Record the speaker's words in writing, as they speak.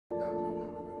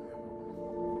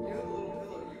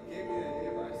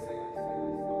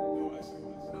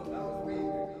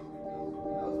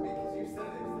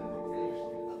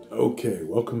Okay,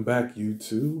 welcome back,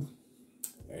 YouTube.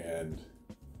 And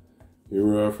here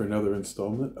we are for another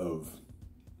installment of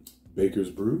Baker's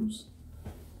Brews.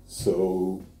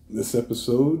 So this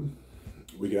episode,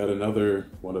 we got another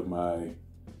one of my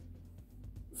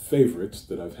favorites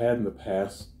that I've had in the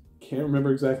past. Can't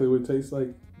remember exactly what it tastes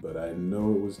like, but I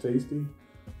know it was tasty.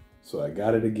 So I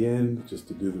got it again just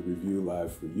to do the review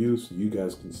live for you so you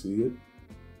guys can see it.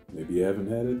 Maybe you haven't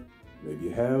had it, maybe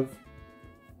you have.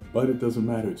 But it doesn't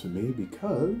matter to me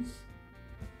because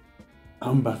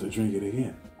I'm about to drink it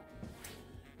again.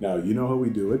 Now, you know how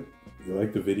we do it. You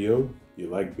like the video, you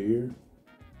like beer,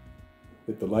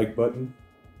 hit the like button.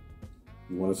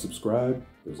 You want to subscribe?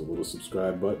 There's a little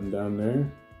subscribe button down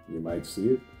there. You might see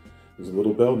it. There's a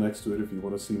little bell next to it if you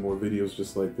want to see more videos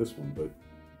just like this one. But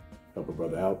help a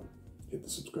brother out, hit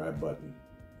the subscribe button.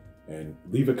 And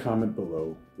leave a comment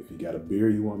below if you got a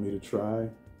beer you want me to try.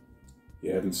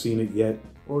 You haven't seen it yet,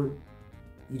 or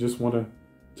you just want to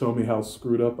tell me how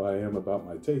screwed up I am about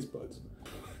my taste buds.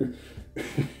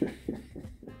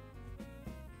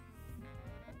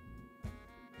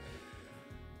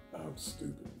 I'm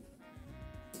stupid.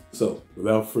 So,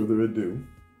 without further ado,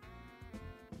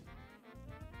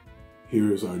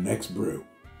 here is our next brew.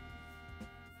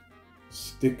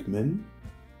 STICKMEN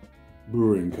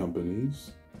Brewing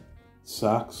Company's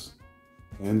Socks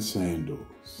and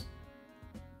Sandals.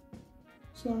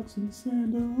 Socks and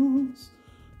sandals.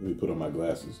 Let me put on my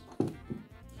glasses.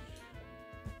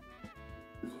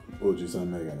 Oggi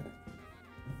San Megane.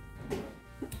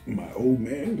 My old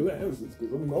man glasses,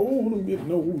 because I'm old, I'm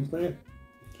getting old, man.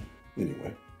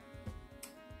 Anyway.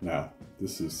 Now,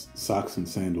 this is Socks and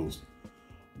Sandals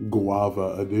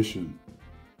Guava edition.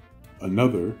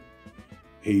 Another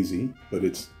hazy, but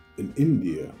it's an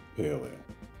India Pale Ale.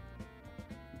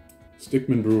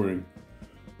 STICKMEN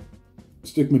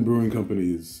Brewing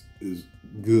Company is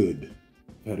good.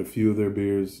 Had a few of their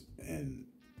beers and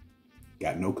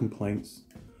got no complaints.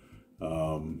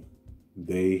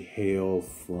 They hail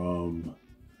from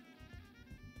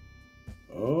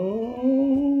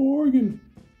Oregon,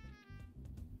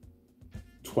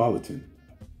 Tualatin,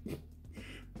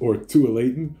 or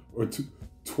Tualatin, or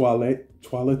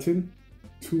Tualatin.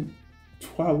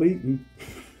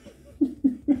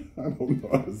 I don't know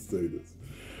how to say this.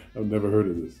 I've never heard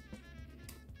of this.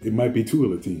 It might be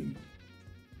Tualatin.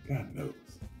 God knows.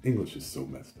 English is so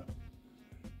messed up.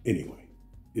 Anyway,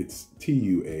 it's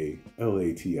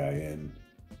Tualatin,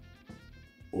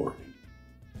 Oregon.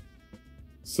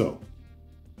 So,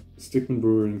 STICKMEN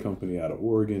Brewing Company out of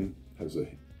Oregon has a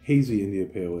hazy India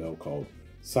Pale Ale called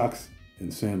Socks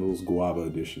and Sandals Guava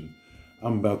Edition.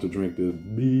 I'm about to drink the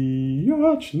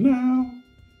biatch now.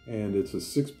 And it's a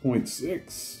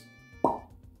 6.6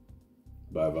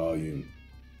 by volume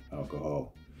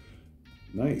alcohol.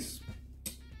 Nice.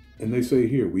 And they say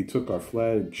here, we took our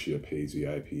flagship Hazy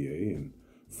IPA and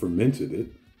fermented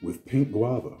it with pink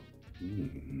guava.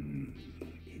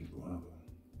 Pink guava.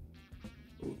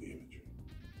 Oh, the imagery.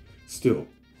 Still,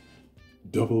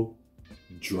 double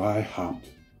dry hopped,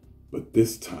 but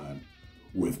this time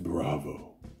with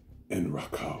Bravo and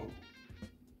Rakau.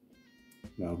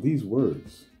 Now these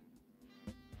words,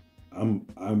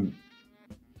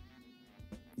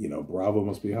 you know, Bravo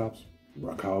must be hops.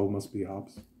 Rakau must be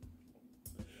hops.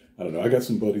 I don't know. I got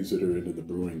some buddies that are into the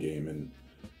brewing game, and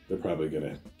they're probably going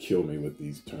to kill me with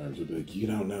these terms. They'll be like, you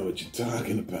don't know what you're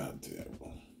talking about,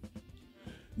 Daryl.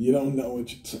 You don't know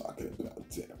what you're talking about,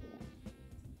 Daryl.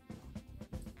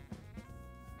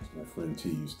 As my friend T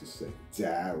used to say,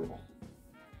 Daryl.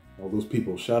 All those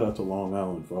people, shout out to Long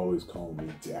Island for always calling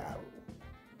me Daryl.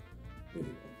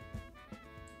 Anyway.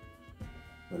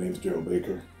 My name's Daryl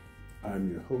Baker.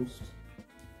 I'm your host,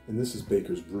 and this is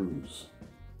Baker's Brews.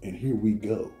 And here we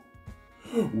go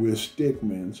with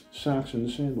STICKMEN's Socks and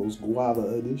Sandals Guava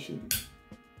Edition.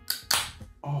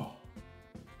 Oh,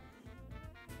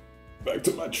 back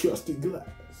to my trusty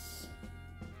glass.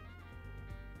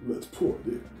 Let's pour it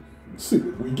in and see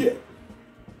what we get.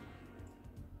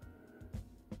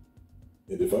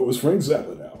 And if I was Frank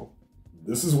Zappa now,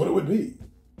 this is what it would be.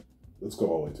 Let's go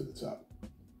all the way to the top.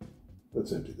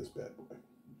 Let's empty this bad boy.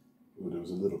 Ooh, there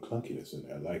was a little clunkiness in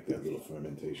there. I like that little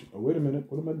fermentation. Oh, wait a minute.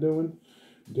 What am I doing?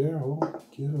 Daryl,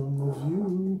 give them the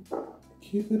view.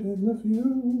 Keep it in the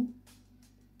view.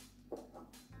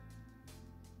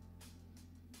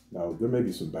 Now, there may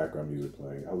be some background music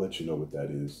playing. I'll let you know what that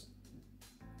is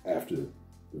after the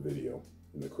video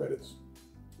in the credits.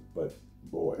 But,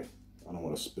 boy, I don't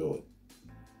want to spill it.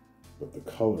 But the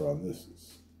color on this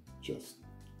is just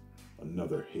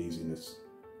another haziness.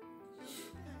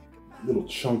 Little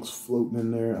chunks floating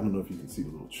in there. I don't know if you can see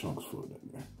the little chunks floating in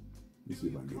there. Let me see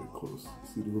if I can get it close.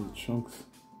 See the little chunks?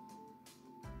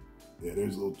 Yeah,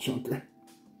 there's a little chunker.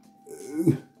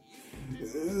 Ooh, a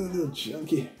little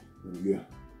chunky. There we go.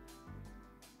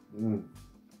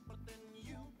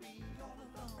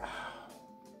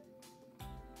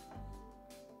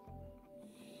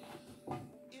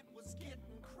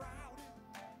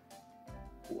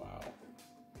 Wow.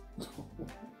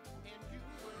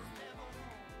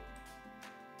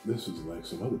 This is like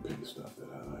some other pink stuff that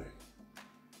I like.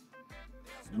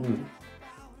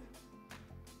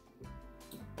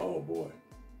 Oh boy.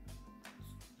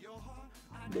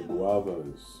 The guava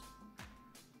is...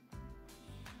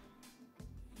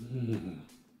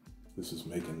 This is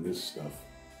making this stuff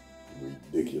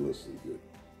ridiculously good.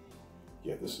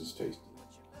 Yeah, this is tasty.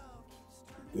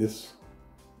 This,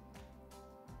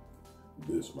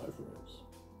 my friends,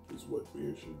 is what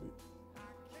beer should be.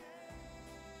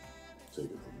 Take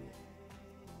it from me.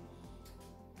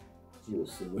 Little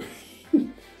silly,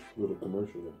 little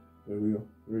commercial there. There we go.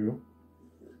 There we go.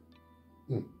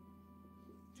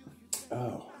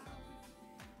 Oh.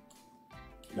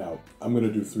 Now, I'm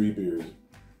gonna do 3 beers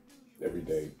every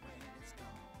day,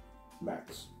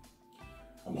 max.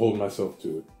 I'm holding myself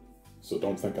to it, so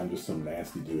don't think I'm just some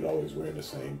nasty dude always wearing the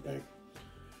same thing.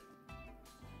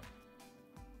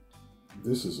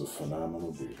 This is a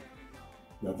phenomenal beer.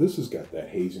 Now this has got that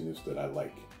haziness that I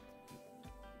like.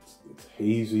 It's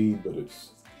hazy, but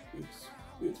it's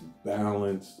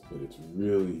balanced, but it's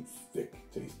really thick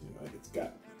tasting. Like it's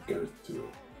got girth to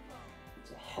it.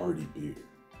 It's a hearty beer.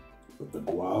 But the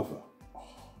guava,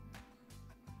 oh,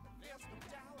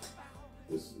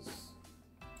 this is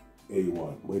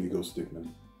A1. Way to go,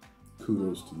 Stickmen.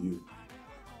 Kudos to you.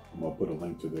 I'm gonna put a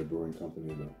link to their brewing company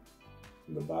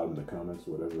in the bottom of the comments,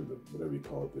 whatever you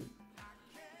call it.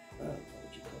 I don't know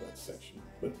what you call that section,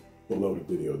 but below the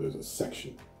video there's a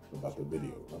section about the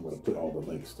video. I'm gonna put all the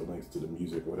links to the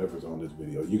music, whatever's on this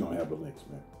video. You're gonna have the links,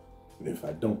 man. And if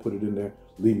I don't put it in there,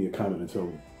 leave me a comment and tell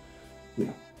me,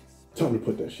 tell me to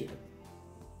put that shit in.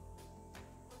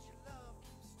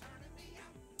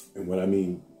 And when I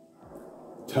mean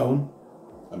tell them,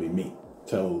 I mean me.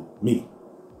 Tell me,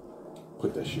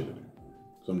 put that shit in there.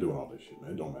 So I'm doing all this shit,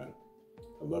 man. It don't matter.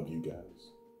 I love you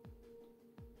guys.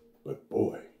 But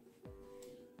boy,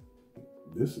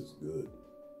 this is good.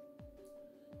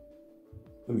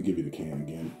 Let me give you the can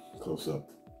again, close up.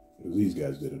 Because these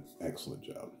guys did an excellent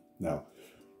job. Now,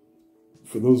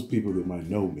 for those people that might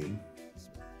know me,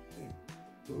 and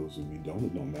for those of you who don't,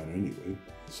 it don't matter anyway.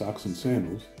 Socks and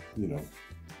Sandals, you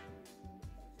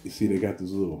see they got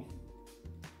this little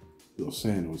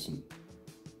sandal on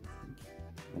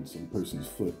some person's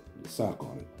foot, with a sock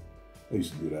on it. I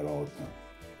used to do that all the time.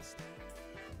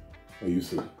 I used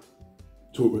to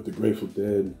tour with the Grateful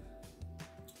Dead,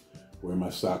 wear my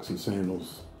socks and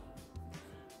sandals.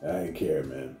 I didn't care,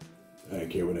 man. I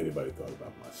didn't care what anybody thought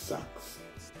about my socks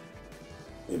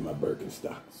and my BREWING.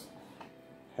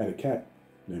 Had a cat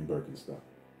named BREWING.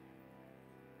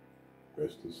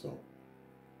 Rest his soul.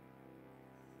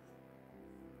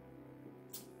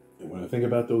 And when I think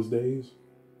about those days,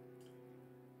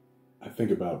 I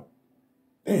think about,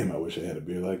 damn, I wish I had a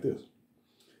beer like this.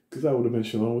 Because I would have been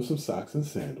chilling with some socks and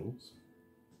sandals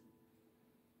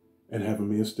and having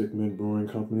me a Stickmen Brewing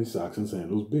Company Socks and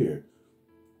Sandals beer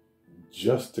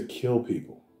just to kill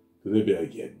people. Because they'd be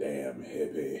like, yeah, damn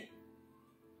hippie,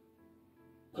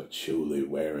 patchouli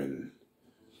wearing,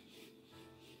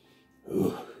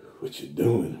 ooh, what you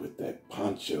doing with that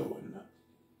poncho?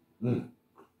 And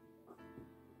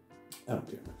I don't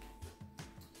care, man.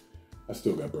 I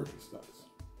still got BREWING.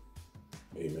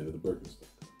 Amen to the BREWING.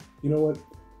 You know what?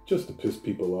 Just to piss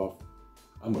people off,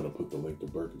 I'm going to put the link to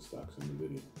BREWING in the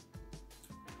video.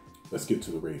 Let's get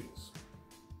to the ratings.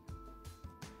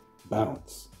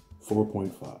 Balance,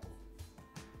 4.5.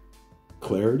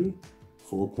 Clarity,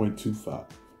 4.25.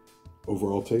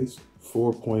 Overall taste,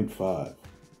 4.5.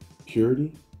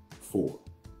 Purity, 4.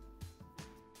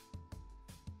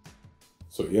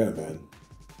 So yeah, man.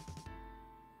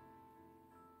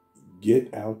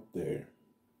 Get out there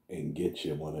and get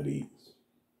you one of these.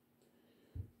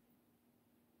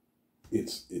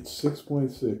 It's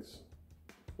 6.6,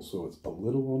 so it's a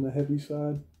little on the heavy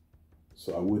side.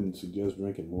 So I wouldn't suggest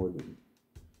drinking more than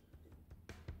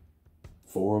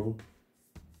 4 of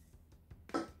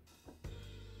them.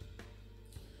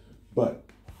 But,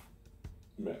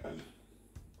 man,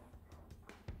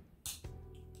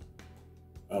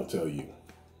 I'll tell you,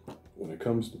 when it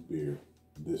comes to beer,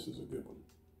 this is a good one.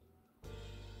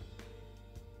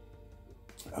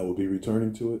 I will be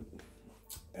returning to it,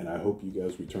 and I hope you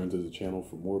guys return to the channel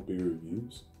for more beer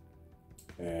reviews.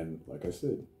 And like I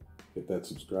said, hit that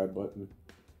subscribe button,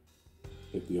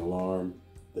 hit the alarm,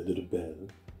 the little bell,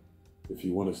 if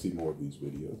you want to see more of these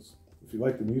videos. If you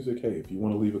like the music, hey, if you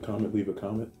want to leave a comment, leave a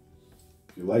comment.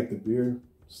 If you like the beer,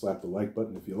 slap the like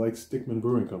button. If you like Stickmen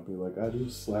Brewing Company like I do,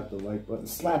 slap the like button.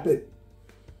 Slap it!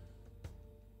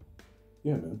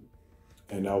 Yeah, man.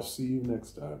 And I'll see you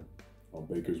next time on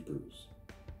Baker's Brews.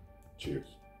 Cheers.